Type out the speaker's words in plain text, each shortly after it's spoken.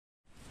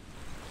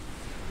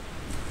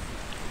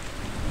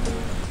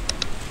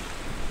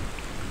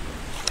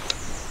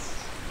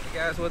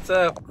Guys, what's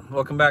up?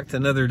 Welcome back to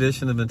another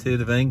edition of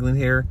Intuitive Angling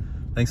here.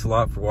 Thanks a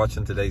lot for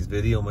watching today's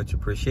video, much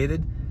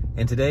appreciated.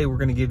 And today we're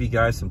going to give you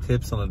guys some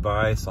tips and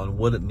advice on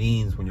what it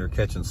means when you're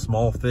catching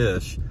small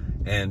fish,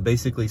 and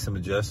basically some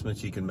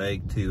adjustments you can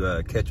make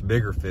to catch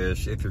bigger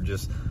fish if you're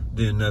just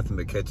doing nothing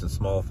but catching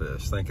small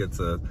fish. I think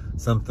it's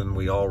something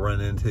we all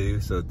run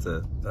into, so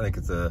I think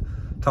it's a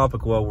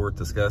topic well worth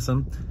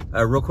discussing.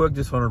 Real quick,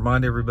 just want to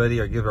remind everybody,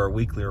 I give our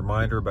weekly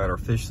reminder about our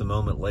Fish the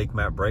Moment lake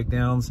map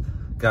breakdowns.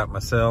 Got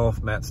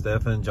myself, Matt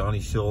Steffen, Johnny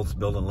Schultz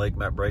building lake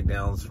map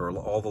breakdowns for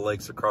all the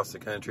lakes across the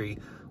country.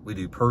 We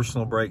do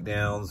personal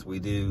breakdowns. We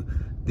do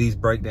these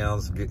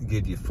breakdowns,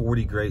 give you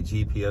 40 great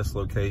GPS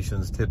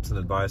locations, tips and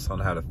advice on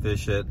how to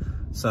fish it,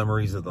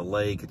 summaries of the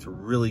lake. It's a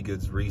really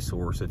good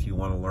resource if you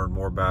want to learn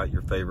more about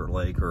your favorite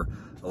lake or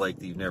a lake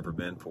that you've never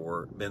been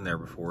there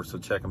before. So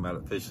check them out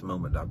at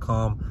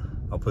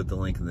fishthemoment.com. I'll put the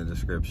link in the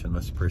description.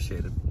 Much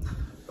appreciated.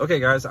 Okay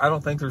guys, I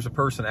don't think there's a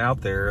person out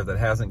there that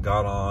hasn't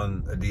got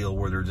on a deal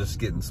where they're just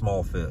getting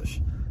small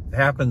fish. It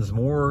happens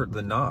more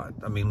than not.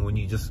 I mean, when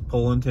you just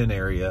pull into an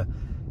area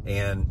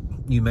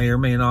and you may or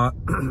may not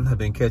have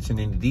been catching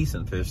any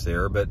decent fish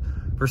there, but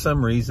for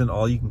some reason,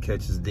 all you can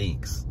catch is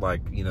dinks,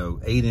 like,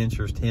 8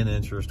 inchers, 10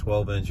 inchers,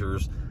 12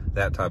 inchers,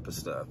 that type of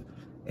stuff.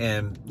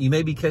 And you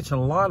may be catching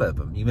a lot of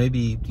them. You may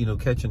be,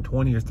 catching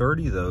 20 or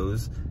 30 of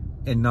those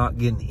and not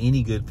getting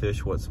any good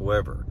fish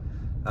whatsoever.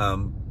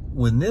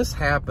 When this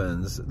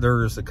happens,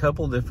 there's a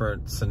couple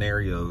different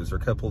scenarios or a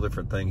couple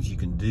different things you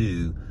can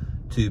do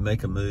to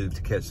make a move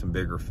to catch some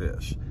bigger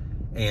fish.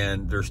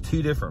 And there's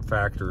two different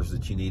factors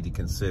that you need to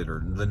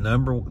consider.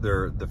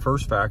 The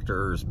first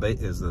factor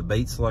is the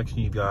bait selection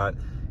you've got.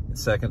 The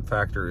second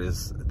factor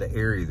is the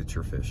area that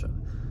you're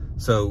fishing.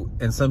 So,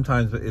 and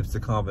sometimes it's a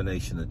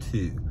combination of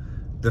two.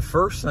 The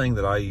first thing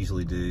that I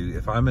usually do,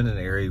 if I'm in an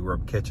area where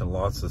I'm catching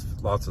lots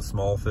of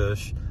small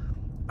fish,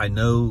 I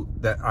know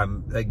that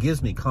that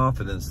gives me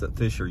confidence that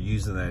fish are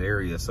using that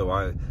area. So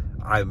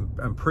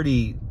I'm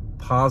pretty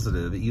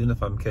positive, even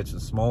if I'm catching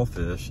small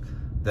fish,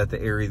 that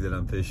the area that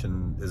I'm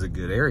fishing is a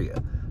good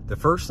area. The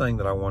first thing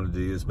that I want to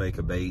do is make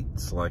a bait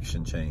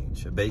selection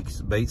change. A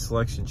bait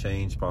selection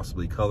change,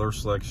 possibly color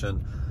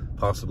selection,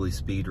 possibly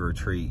speed or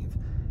retrieve.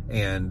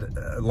 And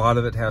a lot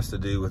of it has to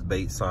do with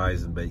bait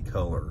size and bait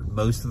color.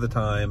 Most of the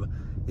time,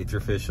 if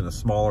you're fishing a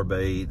smaller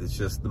bait, it's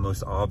just the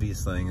most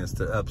obvious thing is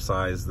to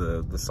upsize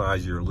the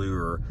size of your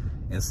lure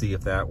and see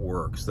if that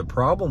works. The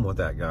problem with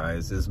that,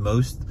 guys, is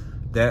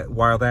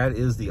while that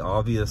is the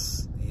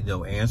obvious,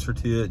 answer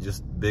to it,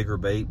 just bigger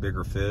bait,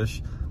 bigger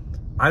fish,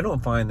 I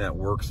don't find that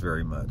works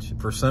very much.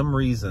 For some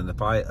reason,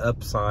 if I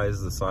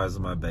upsize the size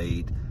of my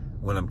bait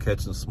when I'm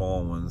catching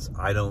small ones,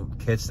 I don't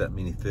catch that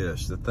many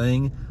fish. The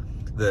thing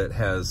that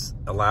has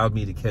allowed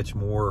me to catch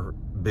more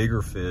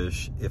bigger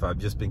fish, if I've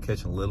just been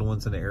catching little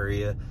ones in the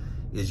area,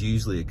 is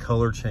usually a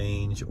color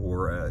change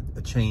or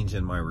a change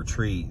in my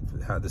retrieve,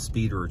 the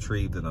speed or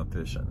retrieve that I'm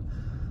fishing.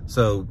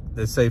 So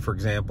let's say, for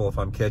example, if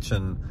I'm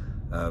catching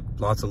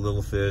lots of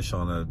little fish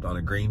on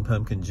a green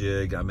pumpkin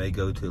jig, I may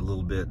go to a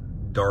little bit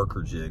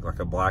darker jig, like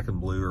a black and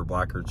blue or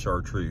black-eared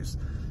chartreuse.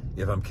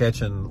 If I'm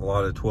catching a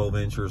lot of 12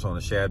 inchers on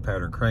a shad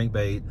pattern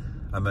crankbait,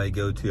 I may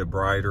go to a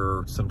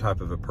brighter, some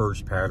type of a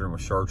perch pattern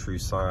with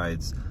chartreuse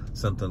sides,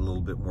 something a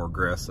little bit more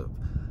aggressive.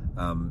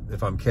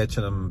 If I'm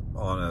catching them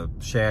on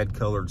a shad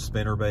colored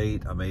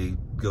spinnerbait, I may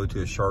go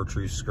to a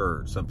chartreuse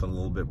skirt, something a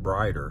little bit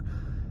brighter.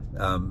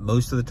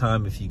 Most of the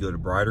time, if you go to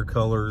brighter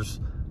colors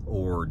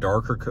or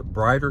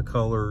brighter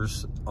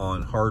colors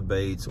on hard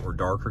baits or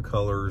darker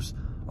colors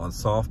on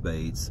soft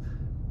baits,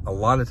 a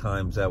lot of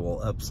times that will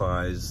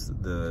upsize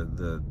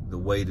the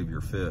weight of your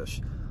fish.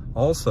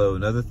 Also,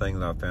 another thing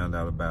that I found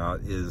out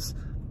about is,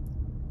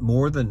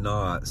 more than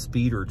not,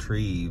 speed or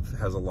retrieve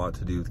has a lot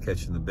to do with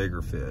catching the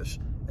bigger fish.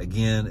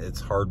 Again, it's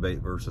hard bait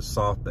versus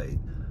soft bait.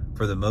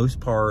 For the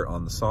most part,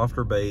 on the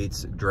softer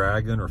baits,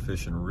 dragging or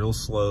fishing real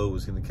slow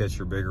is going to catch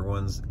your bigger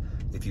ones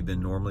if you've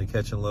been normally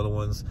catching little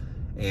ones.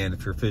 And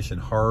if you're fishing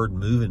hard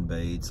moving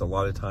baits, a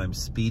lot of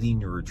times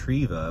speeding your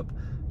retrieve up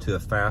to a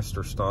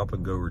faster stop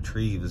and go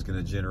retrieve is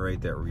going to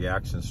generate that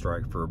reaction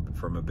strike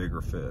from a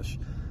bigger fish.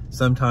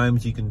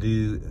 Sometimes you can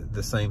do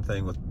the same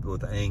thing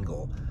with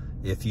angle.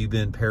 If you've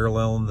been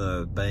paralleling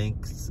the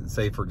bank,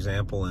 say for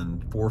example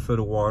in 4 foot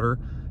of water,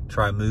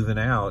 try moving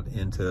out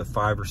into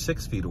 5 or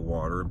 6 feet of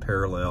water and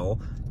parallel,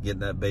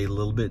 getting that bait a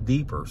little bit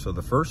deeper. So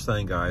the first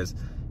thing, guys,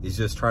 is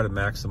just try to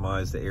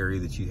maximize the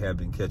area that you have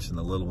been catching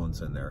the little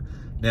ones in there.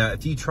 Now,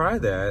 if you try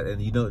that and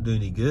you don't do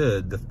any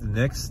good, the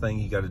next thing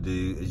you got to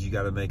do is you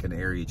got to make an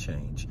area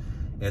change.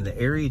 And the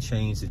area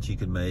change that you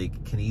can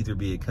make can either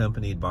be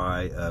accompanied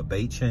by a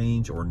bait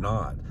change or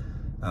not.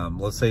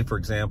 Let's say, for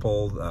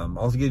example,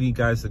 I'll give you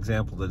guys an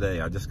example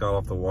today. I just got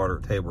off the water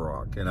at Table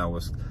Rock, and I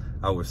was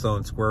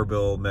throwing square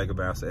bill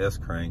megabass S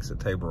cranks at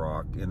Table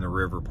Rock in the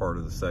river part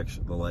of the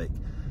section of the lake.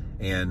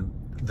 And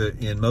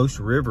in most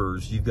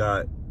rivers, you've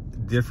got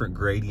different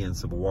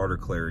gradients of water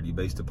clarity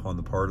based upon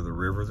the part of the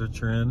river that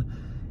you're in.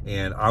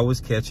 And I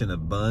was catching a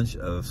bunch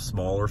of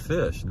smaller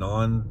fish,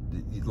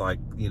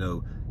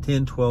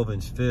 10, 12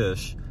 inch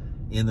fish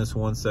in this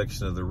one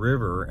section of the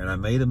river, and I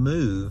made a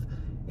move,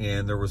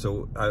 and there was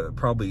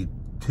probably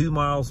 2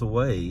 miles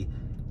away,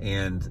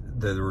 and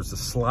there was a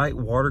slight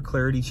water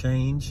clarity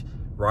change.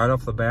 Right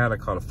off the bat, I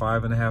caught a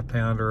 5.5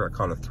 pounder, I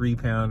caught a 3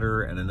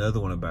 pounder, and another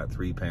one about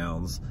 3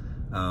 pounds,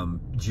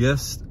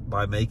 just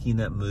by making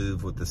that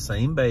move with the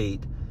same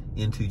bait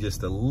into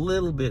just a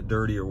little bit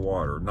dirtier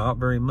water, not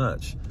very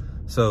much.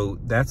 So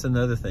that's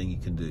another thing you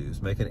can do,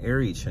 is make an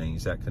area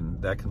change. That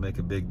can make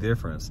a big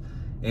difference.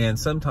 And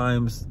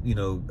sometimes, you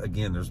know,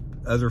 again, there's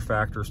other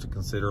factors to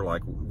consider,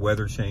 like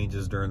weather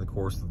changes during the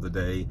course of the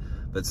day,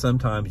 but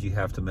sometimes you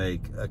have to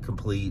make a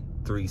complete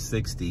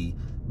 360,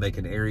 make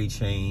an area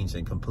change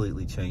and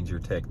completely change your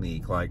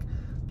technique. Like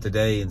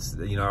today,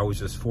 you know, I was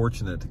just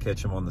fortunate to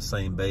catch them on the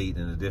same bait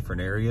in a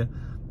different area,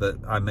 but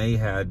I may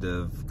had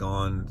to have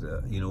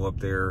gone, you know, up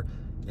there,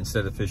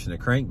 instead of fishing a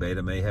crankbait,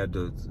 I may had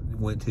to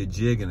went to a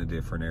jig in a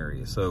different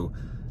area. So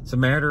it's a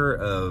matter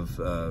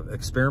of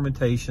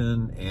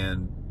experimentation,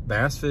 and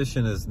bass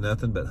fishing is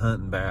nothing but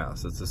hunting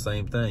bass. It's the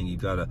same thing.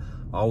 You've got to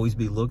always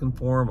be looking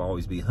for them,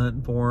 always be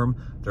hunting for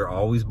them. They're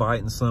always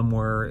biting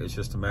somewhere. It's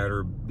just a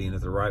matter of being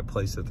at the right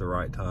place at the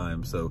right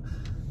time. So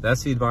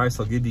that's the advice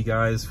I'll give you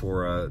guys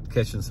for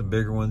catching some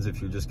bigger ones.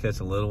 If you're just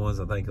catching little ones,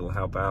 I think it'll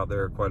help out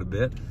there quite a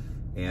bit.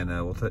 And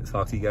we'll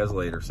talk to you guys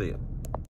later. See ya.